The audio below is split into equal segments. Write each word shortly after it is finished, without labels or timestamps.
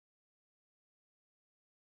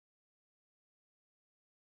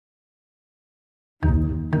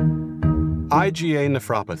IgA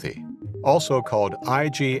nephropathy, also called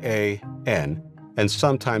IgAN and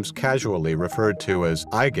sometimes casually referred to as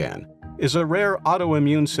IgAN, is a rare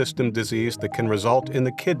autoimmune system disease that can result in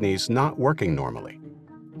the kidneys not working normally.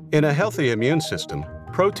 In a healthy immune system,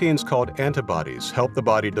 proteins called antibodies help the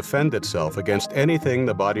body defend itself against anything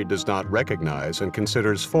the body does not recognize and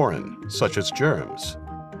considers foreign, such as germs.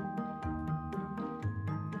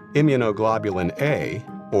 Immunoglobulin A,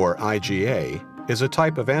 or IgA, is a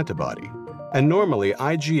type of antibody, and normally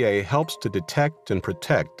IgA helps to detect and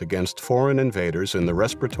protect against foreign invaders in the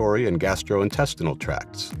respiratory and gastrointestinal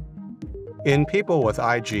tracts. In people with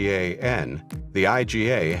IgAN, the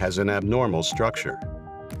IgA has an abnormal structure.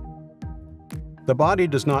 The body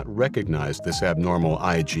does not recognize this abnormal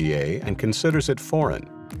IgA and considers it foreign.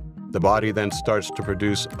 The body then starts to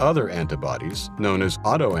produce other antibodies, known as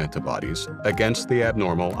autoantibodies, against the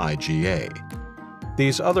abnormal IgA.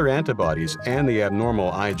 These other antibodies and the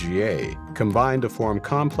abnormal IgA combine to form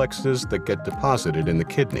complexes that get deposited in the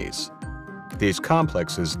kidneys. These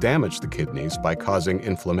complexes damage the kidneys by causing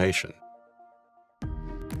inflammation.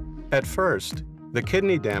 At first, the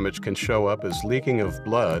kidney damage can show up as leaking of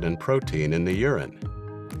blood and protein in the urine.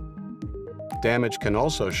 Damage can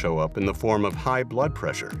also show up in the form of high blood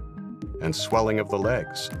pressure and swelling of the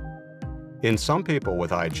legs. In some people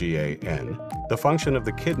with IgAN, the function of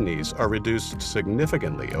the kidneys are reduced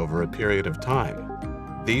significantly over a period of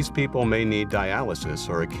time. These people may need dialysis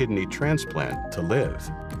or a kidney transplant to live.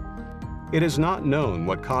 It is not known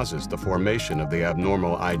what causes the formation of the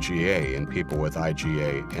abnormal IgA in people with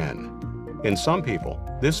IgAN. In some people,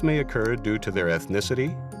 this may occur due to their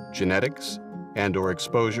ethnicity, genetics, and/or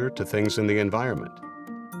exposure to things in the environment.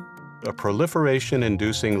 A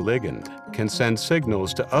proliferation-inducing ligand can send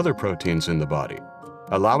signals to other proteins in the body,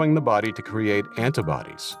 allowing the body to create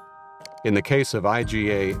antibodies. In the case of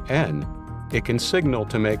IgAN, it can signal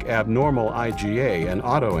to make abnormal IgA and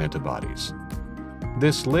autoantibodies.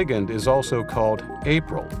 This ligand is also called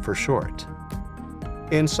APRIL for short.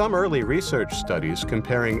 In some early research studies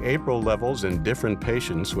comparing APRIL levels in different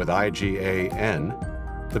patients with IgAN,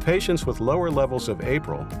 the patients with lower levels of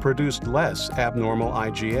APRIL produced less abnormal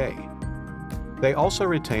IgA. They also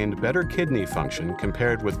retained better kidney function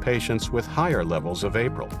compared with patients with higher levels of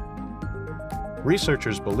APRIL.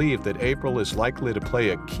 Researchers believe that APRIL is likely to play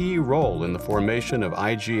a key role in the formation of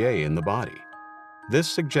IgA in the body. This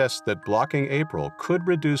suggests that blocking APRIL could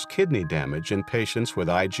reduce kidney damage in patients with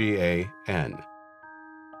IgAN.